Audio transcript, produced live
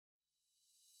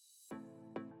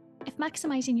If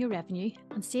maximising your revenue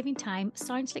and saving time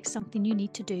sounds like something you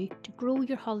need to do to grow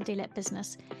your holiday let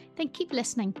business, then keep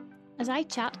listening as I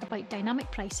chat about dynamic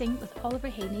pricing with Oliver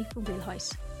Hejny from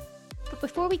Wheelhouse. But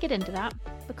before we get into that,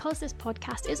 because this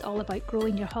podcast is all about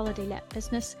growing your holiday let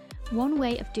business, one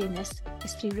way of doing this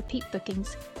is through repeat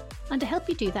bookings. And to help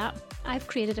you do that, I've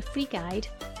created a free guide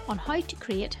on how to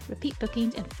create repeat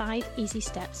bookings in 5 easy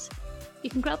steps.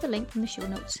 You can grab the link from the show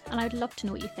notes, and I'd love to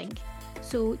know what you think.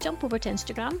 So jump over to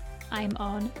Instagram. I'm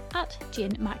on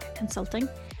 @JaneMacConsulting,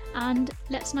 and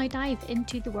let's now dive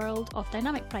into the world of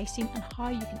dynamic pricing and how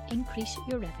you can increase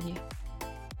your revenue.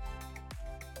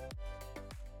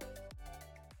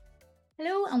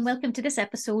 Hello and welcome to this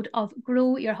episode of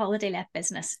Grow Your Holiday Let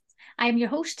Business. I am your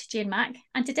host, Jane Mac,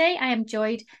 and today I am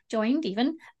joined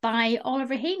by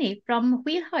Oliver Hejny from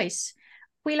Wheelhouse.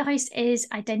 Wheelhouse is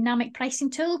a dynamic pricing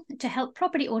tool to help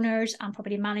property owners and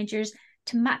property managers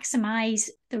to maximise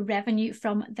the revenue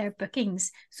from their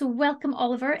bookings. So welcome,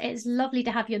 Oliver. It's lovely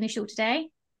to have you on the show today.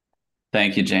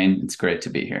 Thank you, Jane. It's great to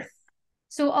be here.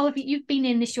 So Oliver, you've been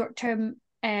in the short-term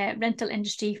rental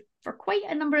industry for quite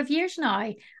a number of years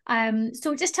now.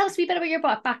 So just tell us a wee bit about your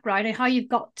background and how you've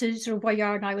got to sort of where you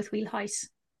are now with Wheelhouse.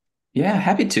 Yeah,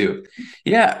 happy to.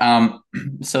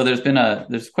 So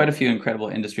there's quite a few incredible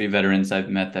industry veterans I've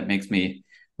met that makes me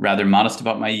rather modest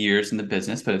about my years in the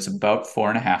business, but it's about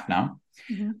 4.5 now.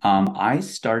 Mm-hmm. I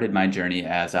started my journey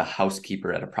as a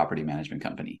housekeeper at a property management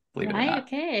company, believe it or not.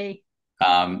 Okay.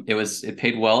 It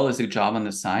paid well as a job on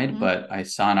the side, Mm-hmm. but I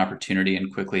saw an opportunity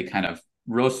and quickly kind of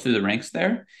rose through the ranks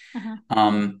there.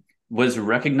 Uh-huh. Was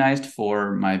recognized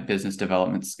for my business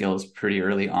development skills pretty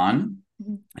early on.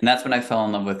 Mm-hmm. And that's when I fell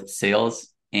in love with sales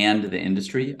and the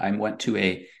industry. I went to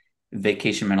a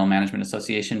Vacation Rental Management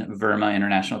Association, VRMA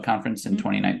International Conference in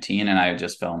 2019, and I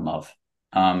just fell in love.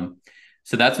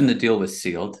 So that's when the deal was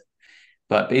sealed.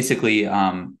 But basically,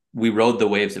 we rode the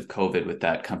waves of COVID with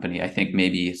that company. I think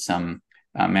maybe some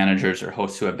managers or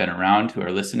hosts who have been around who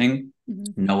are listening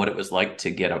know what it was like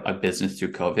to get a business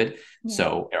through COVID. Yeah.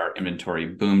 So our inventory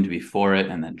boomed before it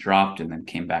and then dropped and then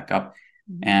came back up.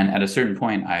 Mm-hmm. And at a certain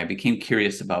point, I became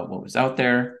curious about what was out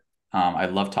there. I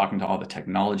loved talking to all the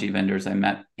technology vendors I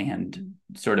met and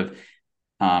sort of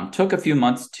took a few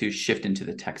months to shift into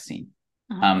the tech scene.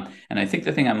 Uh-huh. And I think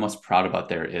the thing I'm most proud about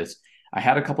there is I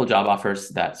had a couple job offers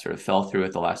that sort of fell through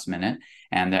at the last minute.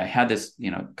 And I had this,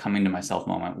 coming to myself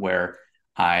moment where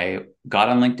I got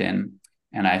on LinkedIn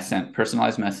and I sent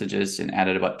personalized messages and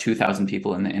added about 2,000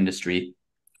 people in the industry.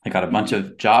 I got a bunch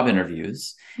of job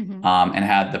interviews and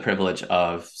had the privilege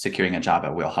of securing a job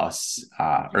at Wheelhouse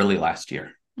early last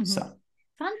year. Mm-hmm. So.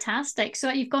 Fantastic. So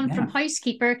you've gone from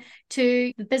housekeeper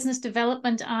to the business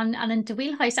development and into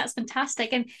Wheelhouse. That's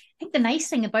fantastic. And I think the nice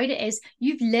thing about it is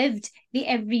you've lived the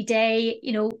everyday,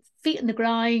 feet on the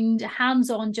ground,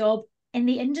 hands-on job in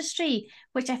the industry,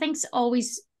 which I think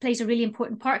always plays a really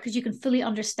important part because you can fully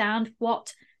understand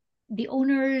what the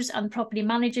owners and property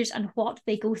managers and what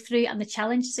they go through and the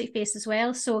challenges they face as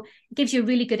well. So it gives you a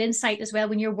really good insight as well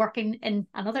when you're working in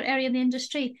another area in the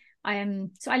industry.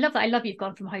 So I love that. I love you've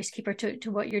gone from housekeeper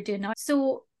to what you're doing now.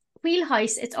 So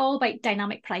Wheelhouse, it's all about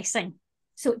dynamic pricing.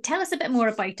 So tell us a bit more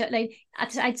about it. Like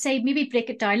I'd say maybe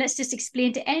break it down. Let's just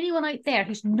explain to anyone out there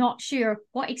who's not sure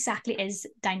what exactly is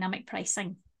dynamic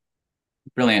pricing.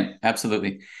 Brilliant.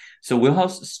 Absolutely. So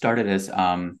Wheelhouse started as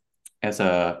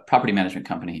a property management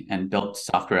company and built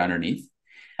software underneath.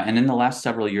 And in the last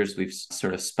several years, we've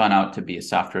sort of spun out to be a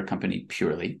software company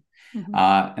purely. Mm-hmm.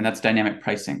 And that's dynamic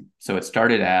pricing. So it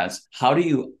started as, how do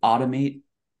you automate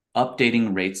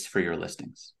updating rates for your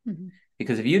listings? Mm-hmm.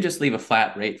 Because if you just leave a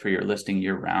flat rate for your listing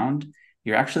year round,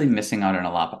 you're actually missing out on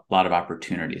a lot of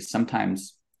opportunities.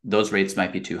 Sometimes those rates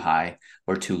might be too high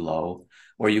or too low,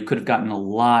 or you could have gotten a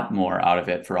lot more out of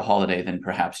it for a holiday than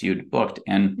perhaps you'd booked.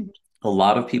 And a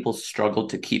lot of people struggle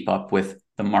to keep up with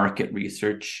the market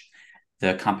research,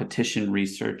 the competition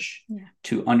research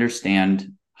to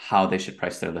understand how they should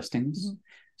price their listings. Mm-hmm.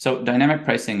 So dynamic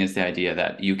pricing is the idea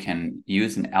that you can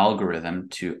use an algorithm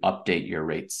to update your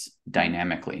rates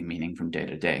dynamically, meaning from day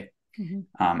to day. Mm-hmm.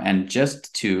 And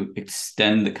just to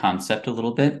extend the concept a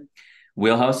little bit,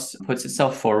 Wheelhouse puts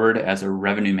itself forward as a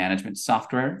revenue management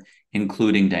software,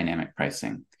 including dynamic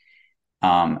pricing.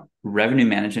 Revenue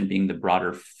management being the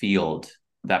broader field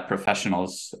that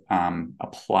professionals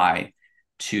apply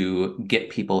to get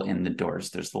people in the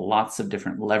doors. There's lots of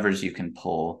different levers you can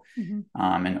pull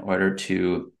in order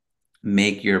to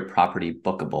make your property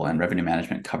bookable, and revenue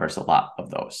management covers a lot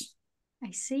of those. I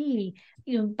see.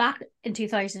 Back in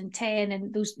 2010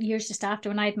 and those years just after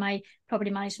when I had my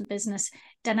property management business,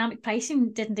 dynamic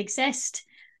pricing didn't exist.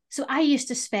 So I used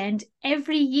to spend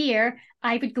every year,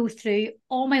 I would go through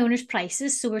all my owners'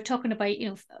 prices. So we're talking about,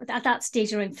 at that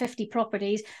stage around 50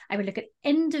 properties. I would look at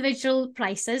individual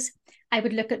prices. I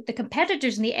would look at the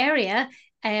competitors in the area,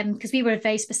 because we were a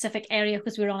very specific area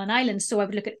because we were on an island. So I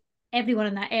would look at everyone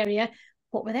in that area.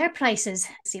 What were their prices?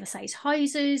 Same size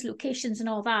houses, locations, and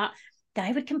all that. Then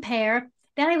I would compare.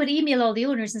 Then I would email all the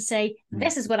owners and say,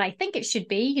 this is what I think it should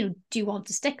be. Do you want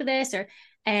to stick with this?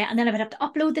 And then I would have to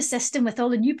upload the system with all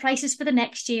the new prices for the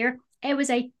next year. It was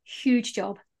a huge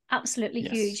job, absolutely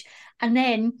huge. And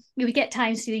then we would get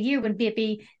times through the year when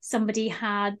maybe somebody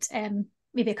had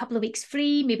maybe a couple of weeks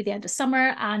free, maybe the end of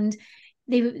summer, and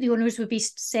the owners would be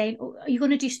saying, oh, are you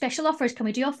going to do special offers? Can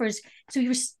we do offers? So you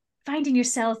were finding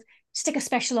yourself stick a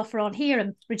special offer on here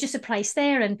and reduce the price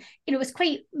there. And, it was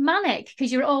quite manic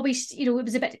because you're always, it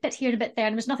was a bit here and a bit there,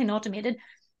 and there was nothing automated.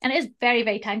 And it is very,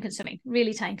 very time consuming,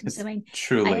 really time consuming. It's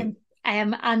truly.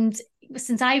 And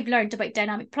since I've learned about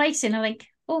dynamic pricing, I think,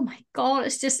 oh my God,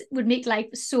 it's just would make life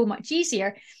so much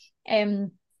easier.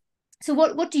 So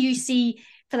what do you see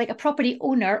for like a property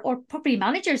owner or property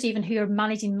managers even who are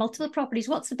managing multiple properties?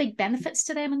 What's the big benefits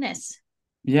to them in this?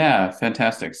 Yeah,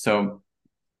 fantastic. So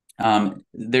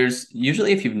there's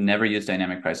usually, if you've never used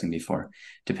dynamic pricing before,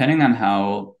 depending on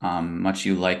how much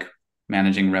you like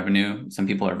managing revenue, some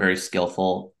people are very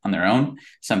skillful on their own.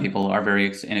 Some people are very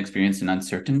inexperienced and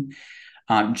uncertain.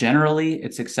 Generally,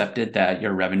 it's accepted that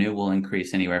your revenue will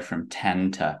increase anywhere from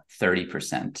 10 to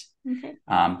 30%,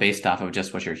 based off of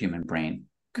just what your human brain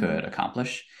could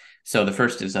accomplish. So the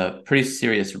first is a pretty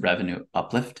serious revenue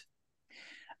uplift.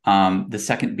 The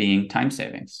second being time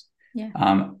savings.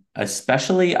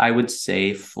 Especially, I would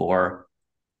say, for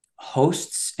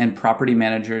hosts and property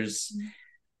managers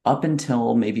up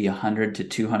until maybe 100 to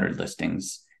 200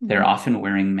 listings. They're often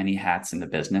wearing many hats in the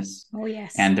business. Oh,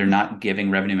 yes. And they're not giving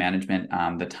revenue management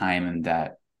the time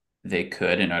that they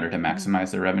could in order to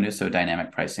maximize their revenue. So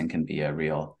dynamic pricing can be a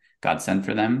real godsend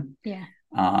for them. Yeah.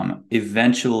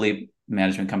 Eventually,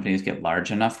 management companies get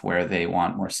large enough where they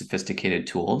want more sophisticated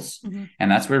tools. And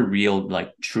that's where real,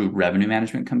 like, true revenue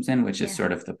management comes in, which is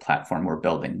sort of the platform we're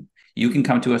building. You can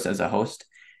come to us as a host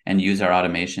and use our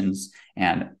automations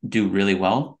and do really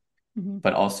well.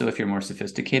 But also, if you're more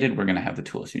sophisticated, we're going to have the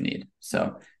tools you need.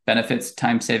 So benefits,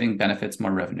 time saving, benefits,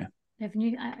 more revenue.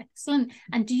 Excellent.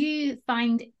 And do you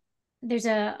find there's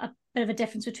a bit of a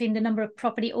difference between the number of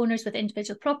property owners with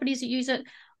individual properties that use it,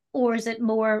 or is it the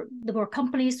more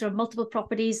companies, there are multiple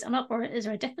properties, or is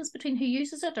there a difference between who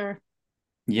uses it? Or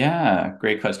yeah,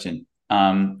 great question.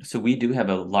 So we do have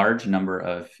a large number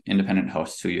of independent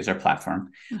hosts who use our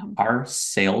platform. Our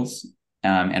sales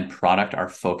and product are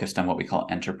focused on what we call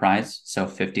enterprise, so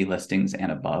 50 listings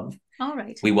and above. All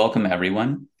right. We welcome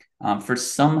everyone. For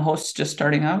some hosts just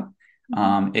starting out,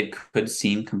 it could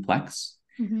seem complex,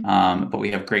 but we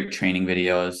have great training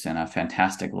videos and a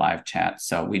fantastic live chat.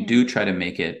 So we do try to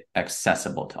make it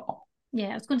accessible to all. Yeah,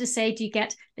 I was going to say, do you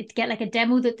get like a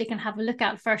demo that they can have a look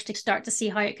at first to start to see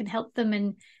how it can help them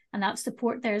and that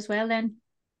support there as well then?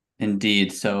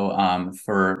 Indeed. So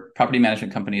for property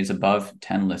management companies above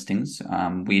 10 listings,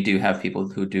 we do have people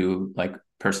who do like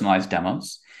personalized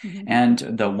demos. And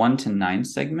the 1 to 9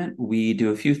 segment, we do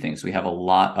a few things. We have a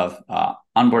lot of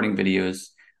onboarding videos,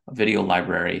 a video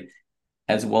library,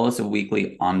 as well as a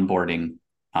weekly onboarding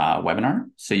webinar.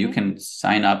 So you can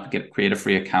sign up, create a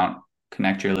free account,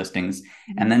 connect your listings,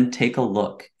 and then take a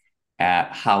look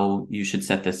at how you should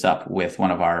set this up with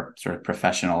one of our sort of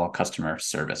professional customer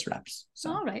service reps. So,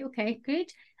 all right. Okay, good.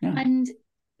 Yeah. And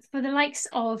for the likes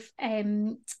of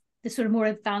the sort of more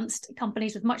advanced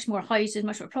companies with much more houses,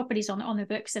 much more properties on their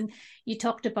books, and you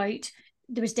talked about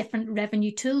there was different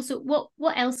revenue tools. So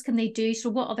what else can they do?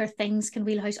 So what other things can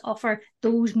Wheelhouse offer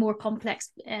those more complex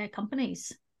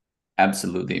companies?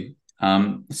 Absolutely.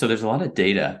 So there's a lot of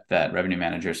data that revenue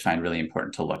managers find really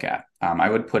important to look at. I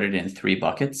would put it in 3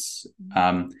 buckets.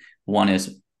 One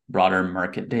is broader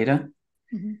market data.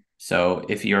 So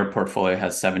if your portfolio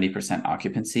has 70%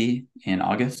 occupancy in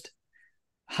August,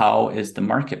 how is the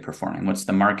market performing? What's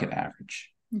the market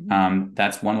average?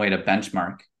 That's one way to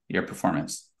benchmark your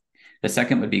performance. The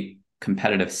second would be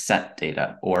competitive set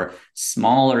data, or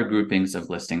smaller groupings of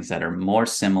listings that are more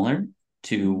similar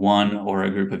to one or a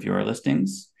group of your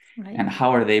listings. Right. And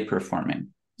how are they performing?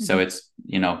 So it's,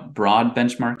 broad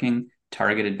benchmarking,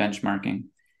 targeted benchmarking,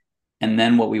 and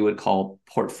then what we would call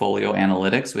portfolio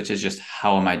analytics, which is just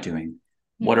how am I doing?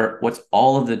 What's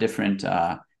all of the different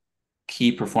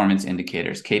key performance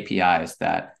indicators, KPIs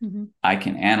that I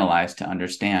can analyze to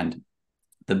understand.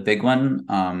 The big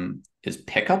one is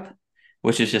pickup,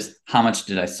 which is just how much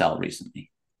did I sell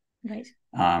recently? Right.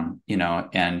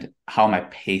 And how am I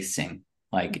pacing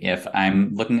Like if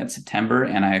I'm looking at September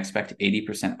and I expect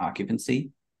 80%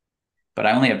 occupancy, but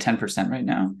I only have 10% right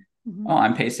now, oh,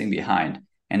 I'm pacing behind.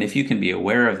 And if you can be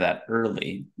aware of that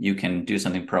early, you can do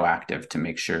something proactive to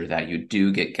make sure that you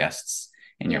do get guests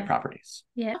in your properties.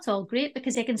 Yeah, that's all great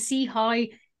because I can see how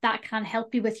that can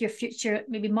help you with your future,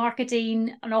 maybe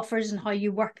marketing and offers and how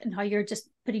you work and how you're just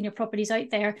putting your properties out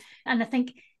there. And I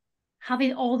think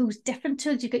having all those different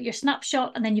tools, you've got your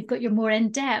snapshot and then you've got your more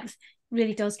in-depth,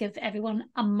 really does give everyone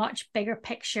a much bigger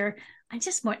picture and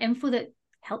just more info that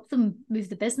help them move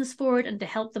the business forward and to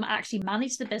help them actually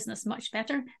manage the business much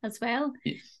better as well.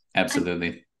 Yeah, absolutely.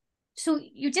 And so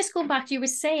you just going back, you were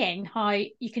saying how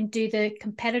you can do the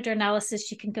competitor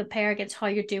analysis, you can compare against how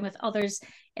you're doing with others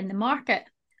in the market.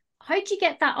 How do you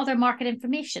get that other market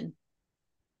information?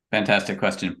 Fantastic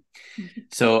question.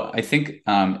 So I think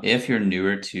if you're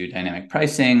newer to dynamic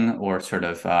pricing or sort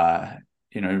of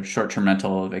short-term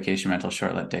rental, vacation rental,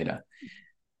 short-let data,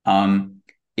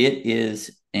 it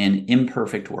is an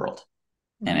imperfect world.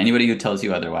 And anybody who tells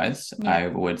you otherwise, I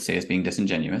would say is being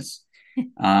disingenuous.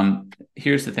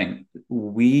 Here's the thing.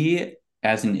 We,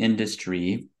 as an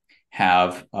industry,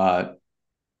 have a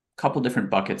couple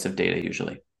different buckets of data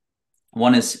usually.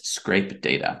 One is scrape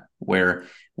data, where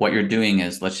what you're doing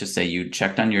is, let's just say you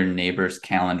checked on your neighbor's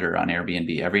calendar on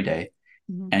Airbnb every day,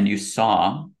 and you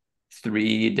saw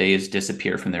 3 days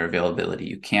disappear from their availability.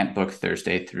 You can't book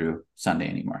Thursday through Sunday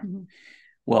anymore.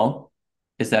 Well,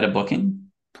 is that a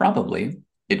booking? Probably.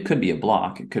 It could be a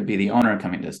block. It could be the owner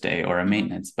coming to stay or a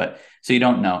maintenance, but so you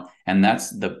don't know. And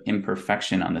that's the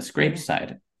imperfection on the scrape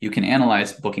side. You can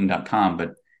analyze booking.com,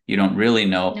 but you don't really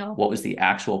know what was the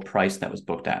actual price that was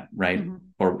booked at, right?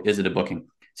 Or is it a booking?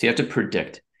 So you have to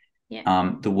predict.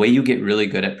 The way you get really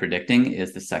good at predicting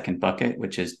is the second bucket,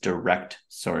 which is direct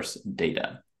source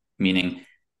data. Meaning,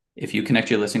 if you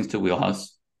connect your listings to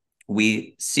Wheelhouse,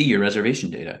 we see your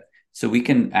reservation data. So we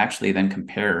can actually then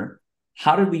compare,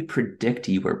 how did we predict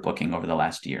you were booking over the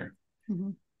last year?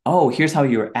 Oh, here's how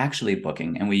you were actually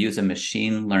booking. And we use a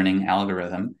machine learning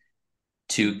algorithm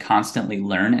to constantly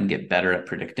learn and get better at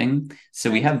predicting. So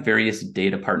we have various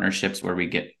data partnerships where we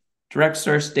get direct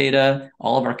source data,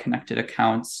 all of our connected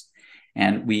accounts,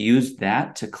 and we use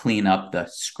that to clean up the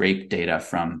scrape data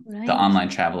from the online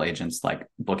travel agents like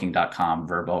booking.com,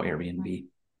 Vrbo, Airbnb.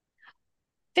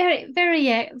 Very,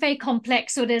 very, very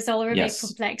complex. So it is all very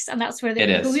complex. And that's where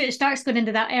it starts going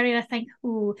into that area. I think,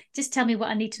 oh, just tell me what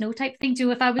I need to know type thing.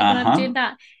 Do if I was when I'm doing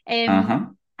that. And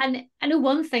I know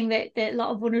one thing that a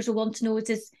lot of owners will want to know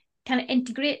is kind of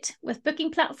integrate with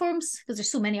booking platforms because there's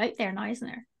so many out there now, isn't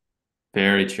there?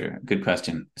 Very true. Good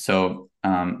question. So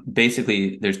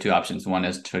basically, there's two options. One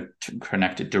is to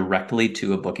connect it directly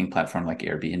to a booking platform like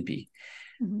Airbnb.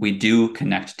 We do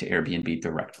connect to Airbnb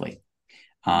directly.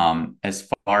 As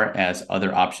far as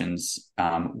other options,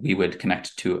 we would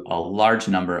connect to a large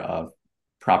number of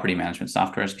property management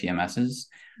softwares, PMSs,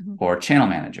 or channel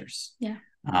managers.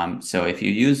 So if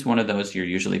you use one of those, you're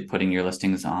usually putting your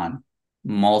listings on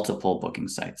multiple booking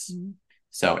sites.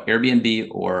 So Airbnb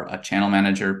or a channel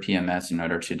manager, PMS, in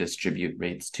order to distribute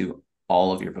rates to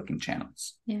all of your booking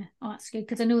channels. Yeah, oh, that's good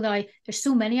because I know that there's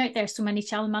so many out there, so many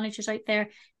channel managers out there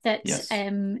that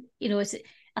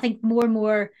I think more and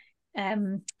more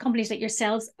companies like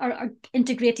yourselves are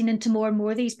integrating into more and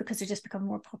more of these because they're just becoming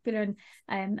more popular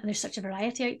and there's such a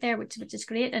variety out there, which is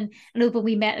great. And I know when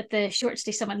we met at the Short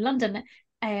Stay Summit in London,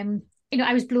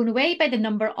 I was blown away by the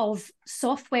number of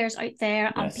softwares out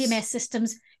there and PMS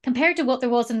systems compared to what there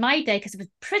was in my day, because it was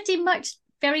pretty much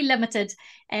very limited.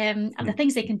 And the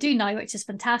things they can do now, which is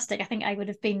fantastic. I think I would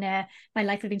have been, my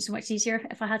life would have been so much easier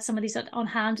if I had some of these on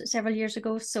hand several years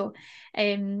ago. So,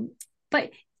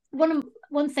 but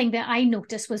one thing that I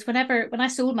noticed was when I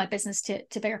sold my business to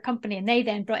a bigger company and they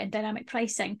then brought in dynamic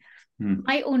pricing,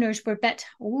 my owners were a bit,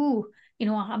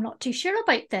 I'm not too sure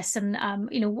about this. And,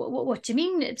 what do you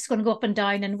mean it's going to go up and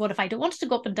down? And what if I don't want it to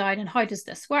go up and down? And how does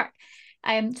this work?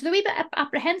 So they're a wee bit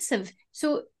apprehensive.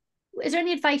 So is there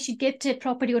any advice you'd give to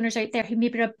property owners out there who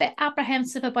maybe are a bit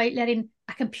apprehensive about letting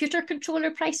a computer control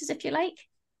their prices, if you like?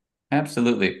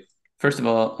 Absolutely. First of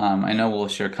all, I know we'll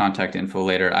share contact info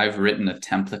later. I've written a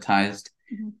templatized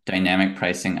dynamic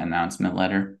pricing announcement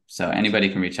letter. So anybody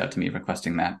can reach out to me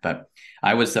requesting that. But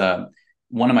I was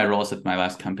one of my roles at my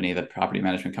last company, the property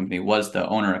management company, was the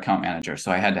owner account manager.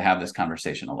 So I had to have this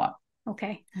conversation a lot.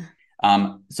 Okay.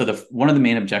 So one of the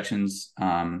main objections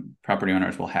property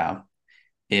owners will have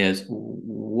is,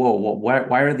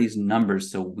 why are these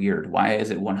numbers so weird? Why is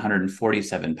it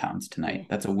 147 pounds tonight?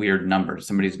 That's a weird number.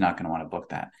 Somebody's not going to want to book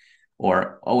that.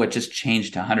 Or, it just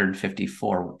changed to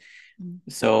 154.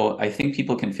 So I think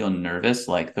people can feel nervous,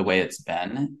 like the way it's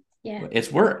been.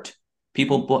 It's worked.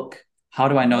 People book. How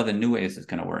do I know the new ways is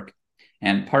going to work?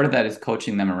 And part of that is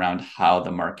coaching them around how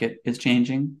the market is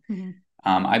changing.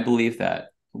 I believe that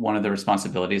one of the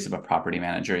responsibilities of a property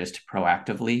manager is to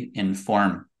proactively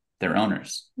inform their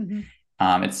owners.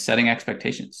 It's setting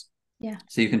expectations. Yeah.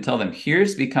 So you can tell them,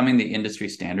 here's becoming the industry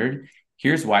standard.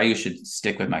 Here's why you should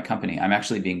stick with my company. I'm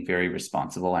actually being very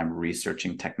responsible. I'm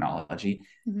researching technology.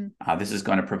 This is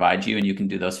going to provide you, and you can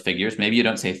do those figures. Maybe you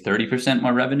don't say 30%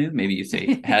 more revenue. Maybe you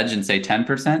say hedge and say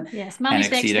 10%. Yes, and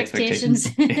exceed expectations.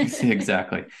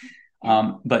 Exactly.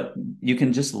 But you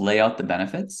can just lay out the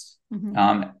benefits.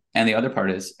 And the other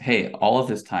part is, hey, all of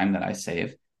this time that I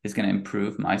save is going to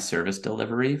improve my service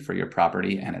delivery for your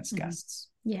property and its guests.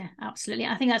 Yeah, absolutely.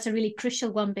 I think that's a really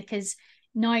crucial one, because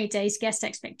nowadays guest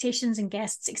expectations and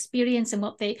guests experience and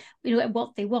what they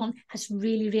want has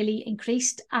really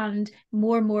increased, and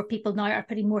more people now are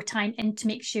putting more time in to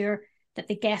make sure that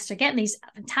the guests are getting these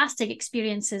fantastic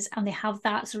experiences, and they have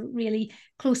that sort of really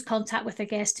close contact with their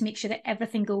guests to make sure that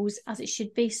everything goes as it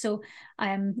should be. So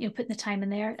putting the time in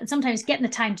there, and sometimes getting the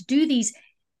time to do these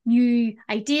new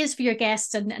ideas for your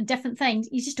guests and different things,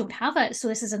 you just don't have it. So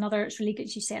this is another, it's really good,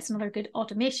 as you say, it's another good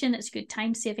automation, it's a good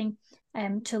time saving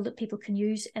tool that people can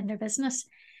use in their business.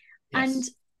 Yes. And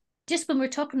just when we're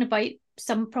talking about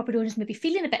some property owners maybe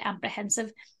feeling a bit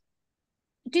apprehensive,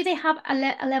 do they have a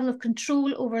level of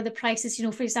control over the prices?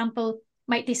 For example,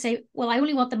 might they say, well, I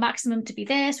only want the maximum to be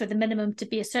this or the minimum to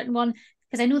be a certain one?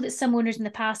 Because I know that some owners in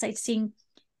the past I'd seen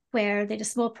where they had a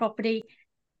small property,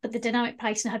 but the dynamic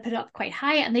pricing had put it up quite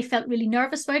high, and they felt really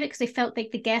nervous about it because they felt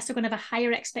like the guests are going to have a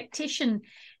higher expectation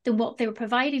than what they were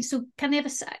providing. So can they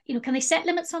have can they set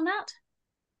limits on that?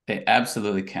 They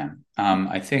absolutely can.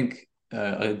 I think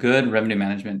a good revenue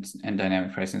management and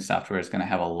dynamic pricing software is going to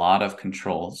have a lot of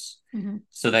controls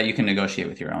so that you can negotiate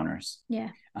with your owners. Yeah.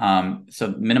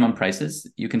 So minimum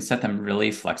prices, you can set them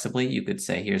really flexibly. You could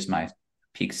say, here's my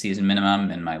peak season minimum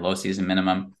and my low season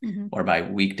minimum, or by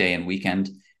weekday and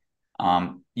weekend.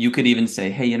 You could even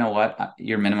say, hey, you know what?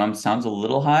 Your minimum sounds a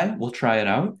little high. We'll try it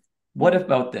out. What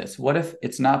about this? What if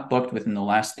it's not booked within the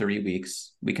last 3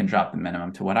 weeks? We can drop the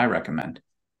minimum to what I recommend.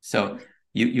 So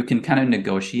you can kind of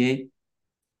negotiate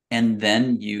and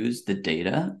then use the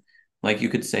data. Like you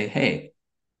could say, hey,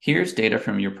 here's data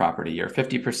from your property. You're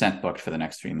 50% booked for the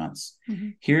next 3 months.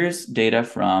 Here's data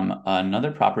from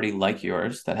another property like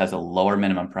yours that has a lower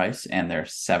minimum price, and they're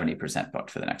 70%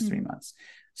 booked for the next 3 months.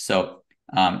 So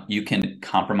you can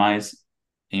compromise,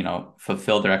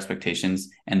 fulfill their expectations,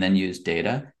 and then use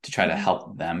data to try to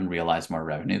help them realize more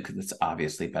revenue, because it's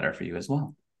obviously better for you as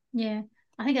well. Yeah.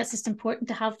 I think that's just important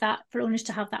to have that, for owners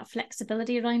to have that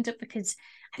flexibility around it, because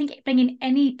I think bringing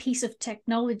any piece of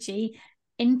technology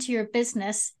into your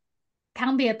business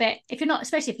can be a bit,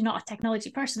 especially if you're not a technology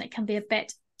person, it can be a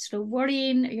bit sort of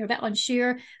worrying, or you're a bit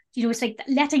unsure. It's like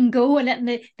letting go and letting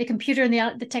the computer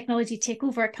and the technology take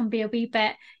over. It can be a wee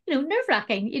bit,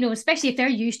 nerve-wracking, especially if they're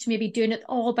used to maybe doing it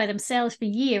all by themselves for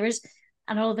years,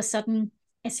 and all of a sudden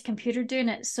it's a computer doing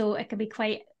it. So it can be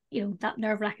quite, that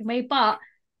nerve-wracking way. But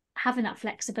having that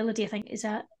flexibility, I think,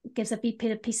 gives a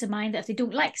bit of peace of mind that if they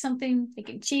don't like something, they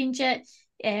can change it.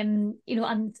 And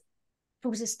I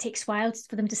suppose it takes a while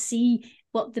for them to see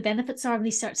what the benefits are when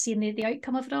they start seeing the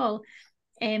outcome of it all.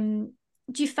 Do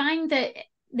you find that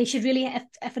they should really,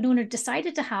 if an owner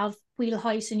decided to have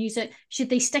Wheelhouse and use it, should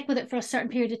they stick with it for a certain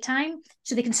period of time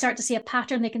so they can start to see a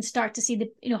pattern, they can start to see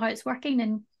how it's working?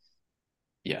 And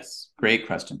yes, great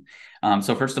question.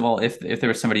 So first of all, if there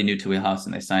was somebody new to Wheelhouse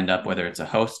and they signed up, whether it's a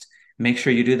host, make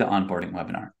sure you do the onboarding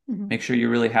webinar. Make sure you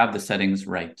really have the settings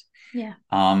right. Yeah.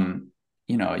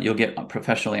 You'll get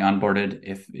professionally onboarded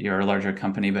if you're a larger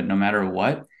company, but no matter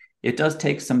what, it does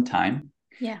take some time.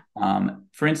 Yeah.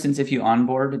 For instance, if you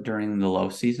onboard during the low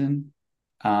season,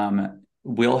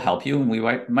 we'll help you, and we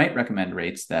might recommend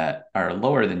rates that are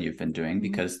lower than you've been doing,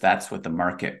 because that's what the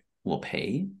market will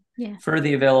pay for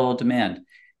the available demand.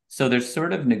 So there's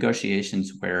sort of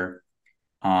negotiations where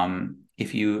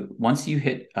once you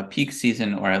hit a peak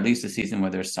season, or at least a season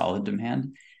where there's solid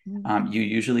demand, you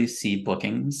usually see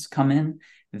bookings come in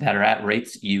that are at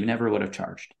rates you never would have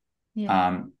charged.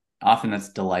 Often that's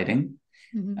delighting.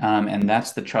 And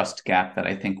that's the trust gap that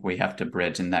I think we have to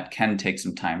bridge, and that can take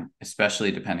some time,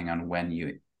 especially depending on when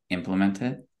you implement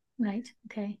it. Right.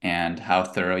 Okay. And how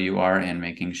thorough you are in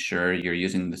making sure you're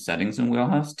using the settings in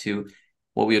Wheelhouse to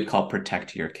what we would call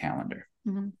protect your calendar.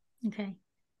 Okay.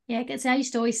 Yeah, because I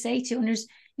used to always say to owners,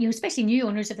 especially new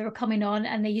owners, if they were coming on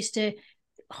and they used to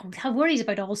have worries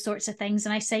about all sorts of things,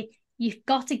 and I say, you've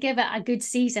got to give it a good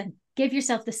season. Give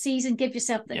yourself the season, give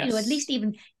yourself the, at least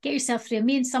even get yourself through a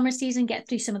main summer season, get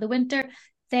through some of the winter,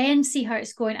 then see how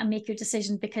it's going and make your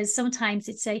decision, because sometimes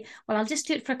they'd say, well, I'll just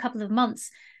do it for a couple of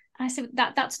months. And I said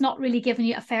that's not really giving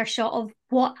you a fair shot of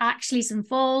what actually is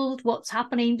involved, what's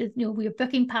happening, your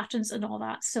booking patterns and all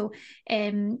that. So,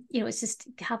 it's just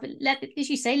as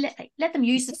you say, let them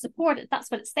use the support.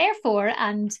 That's what it's there for,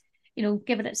 and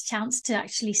give it its chance to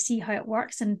actually see how it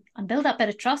works and build that bit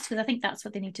of trust. Because I think that's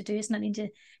what they need to do, isn't it? They need to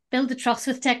build the trust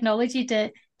with technology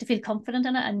to feel confident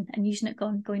in it and using it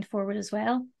going forward as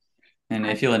well. And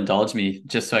if you'll indulge me,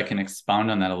 just so I can expound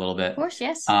on that a little bit. Of course,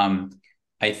 yes.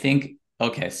 I think,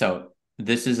 okay, so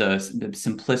this is a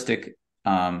simplistic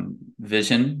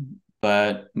vision,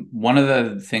 but one of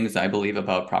the things I believe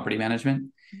about property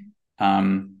management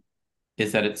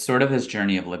is that it's sort of this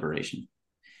journey of liberation.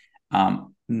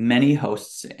 Many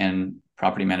hosts and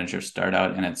property managers start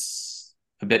out and it's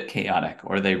a bit chaotic,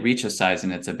 or they reach a size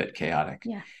and it's a bit chaotic.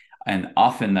 Yeah. And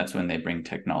often that's when they bring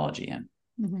technology in.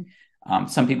 Mm-hmm.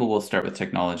 Some people will start with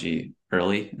technology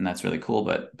early, and that's really cool.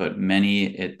 But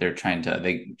many,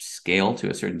 they scale to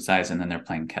a certain size and then they're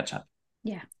playing catch up.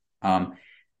 Yeah.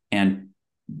 And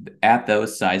at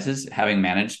those sizes, having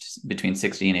managed between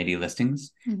 60 and 80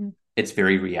 listings, mm-hmm. it's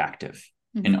very reactive.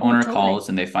 Mm-hmm. An owner calls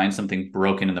and they find something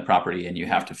broken in the property and you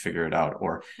have to figure it out,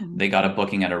 or mm-hmm. they got a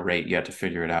booking at a rate, you have to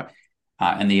figure it out.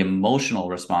 And the emotional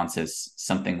response is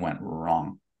something went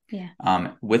wrong. Yeah.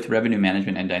 With revenue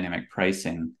management and dynamic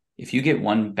pricing, if you get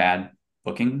one bad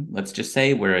booking, let's just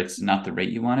say, where it's not the rate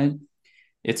you wanted,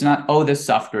 it's not, oh, this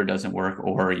software doesn't work,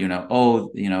 or,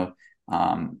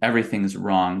 everything's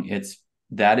wrong.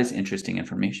 That is interesting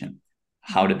information.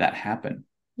 How did that happen?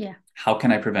 Yeah. How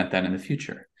can I prevent that in the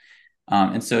future?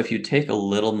 And so if you take a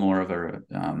little more of a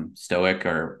stoic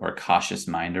or cautious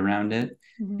mind around it,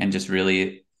 mm-hmm. and just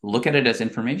really look at it as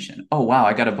information. Oh, wow,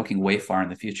 I got a booking way far in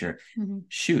the future. Mm-hmm.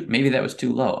 Shoot, maybe that was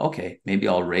too low. Okay, maybe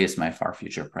I'll raise my far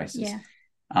future prices. Yeah.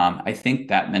 I think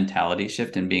that mentality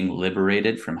shift and being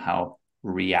liberated from how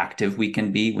reactive we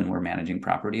can be when we're managing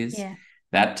properties,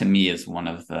 that to me is one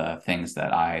of the things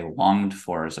that I longed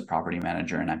for as a property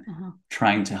manager, and I'm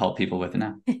trying to help people with it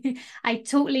now. I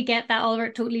totally get that,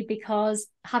 Oliver, totally, because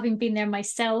having been there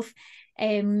myself,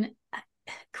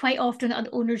 quite often an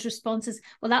owner's response is,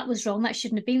 well, that was wrong, that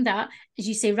shouldn't have been that, as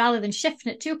you say, rather than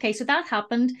shifting it to, okay, so that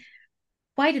happened,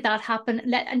 why did that happen?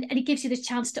 And it gives you the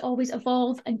chance to always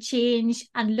evolve and change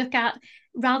and look at,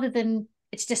 rather than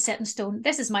it's just set in stone,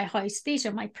 this is my house, these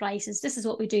are my prices, this is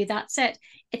what we do, that's it.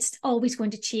 It's always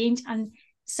going to change. And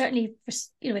certainly,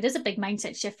 it is a big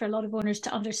mindset shift for a lot of owners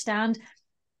to understand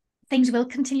things will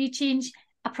continue to change.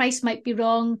 A price might be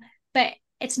wrong, but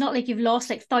it's not like you've lost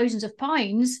like thousands of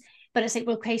pounds, but it's like,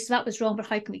 well, okay, so that was wrong, but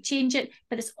how can we change it?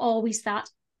 But it's always that,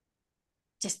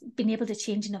 just being able to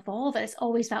change and evolve. It's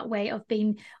always that way of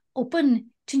being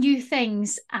open to new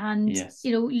things. And,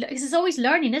 it's always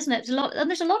learning, isn't it?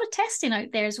 There's a lot of testing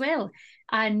out there as well.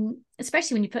 And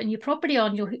especially when you put a new property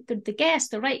on,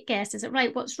 the right guest, is it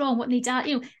right? What's wrong? What needs that?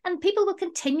 And people will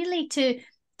continually to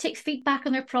take feedback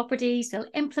on their properties. They'll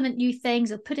implement new things.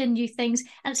 They'll put in new things,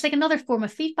 and it's like another form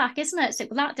of feedback, isn't it? It's like,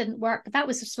 well, that didn't work. That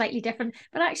was slightly different.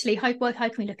 But actually, how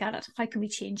can we look at it? How can we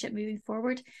change it moving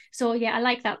forward? So yeah, I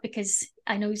like that, because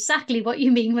I know exactly what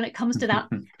you mean when it comes to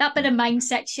that bit of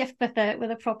mindset shift with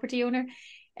a property owner.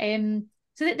 So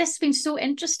this has been so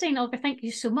interesting, Oliver. Thank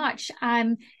you so much.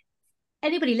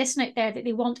 Anybody listening out there that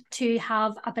they want to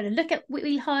have a better look at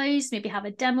Wheelhouse, maybe have a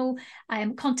demo,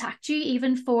 contact you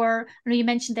even for, I know you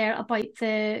mentioned there about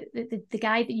the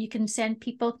guide that you can send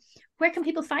people. Where can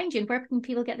people find you, and where can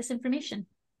people get this information?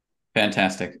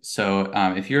 Fantastic. So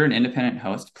if you're an independent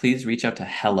host, please reach out to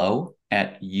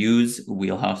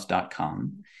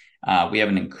hello@usewheelhouse.com. We have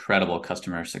an incredible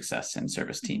customer success and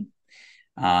service team.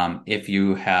 If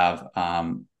you have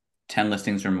 10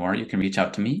 listings or more, you can reach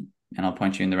out to me and I'll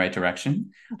point you in the right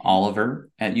direction. Okay.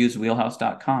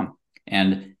 Oliver@usewheelhouse.com.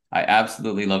 And I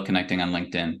absolutely love connecting on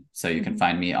LinkedIn. So you can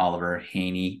find me, Oliver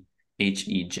Hejny,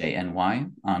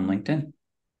 Hejny, on LinkedIn.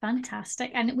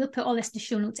 Fantastic. And we'll put all this in the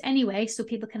show notes anyway, so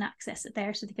people can access it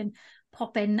there, so they can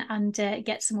pop in and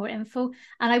get some more info.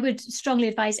 And I would strongly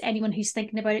advise anyone who's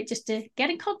thinking about it just to get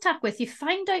in contact with you,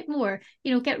 find out more,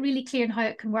 get really clear on how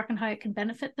it can work and how it can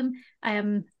benefit them.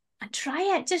 And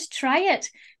try it, just try it.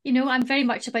 I'm very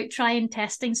much about trying,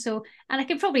 testing. So, and I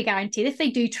can probably guarantee if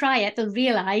they do try it, they'll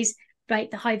realize,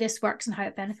 right, how this works and how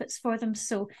it benefits for them.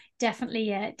 So definitely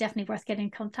worth getting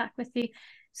in contact with you.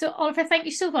 So Oliver, thank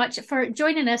you so much for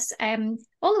joining us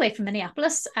all the way from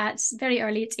Minneapolis. It's very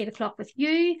early, it's 8 o'clock with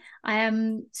you.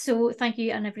 So thank you,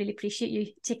 and I really appreciate you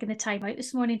taking the time out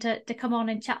this morning to come on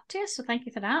and chat to us. So thank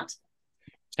you for that.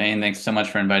 Jane, thanks so much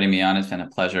for inviting me on. It's been a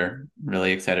pleasure.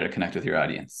 Really excited to connect with your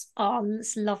audience. Oh,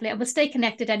 it's lovely. I will stay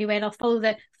connected anyway, and I'll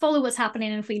follow what's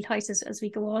happening in Wheelhouse as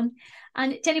we go on.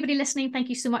 And to anybody listening, thank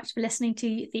you so much for listening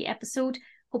to the episode.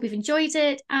 Hope you've enjoyed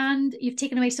it and you've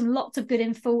taken away lots of good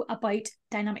info about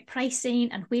dynamic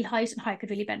pricing and Wheelhouse and how it could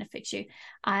really benefit you.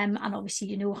 And obviously,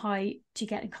 you know how to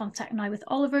get in contact now with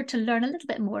Oliver to learn a little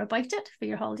bit more about it for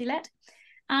your holiday let.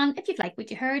 And if you've liked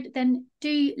what you heard, then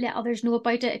do let others know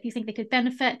about it. If you think they could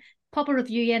benefit, pop a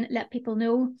review in, let people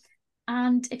know.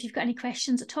 And if you've got any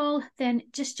questions at all, then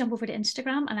just jump over to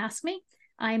Instagram and ask me.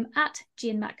 I'm at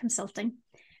Jane Mac Consulting.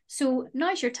 So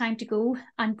now's your time to go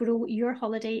and grow your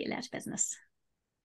holiday let business.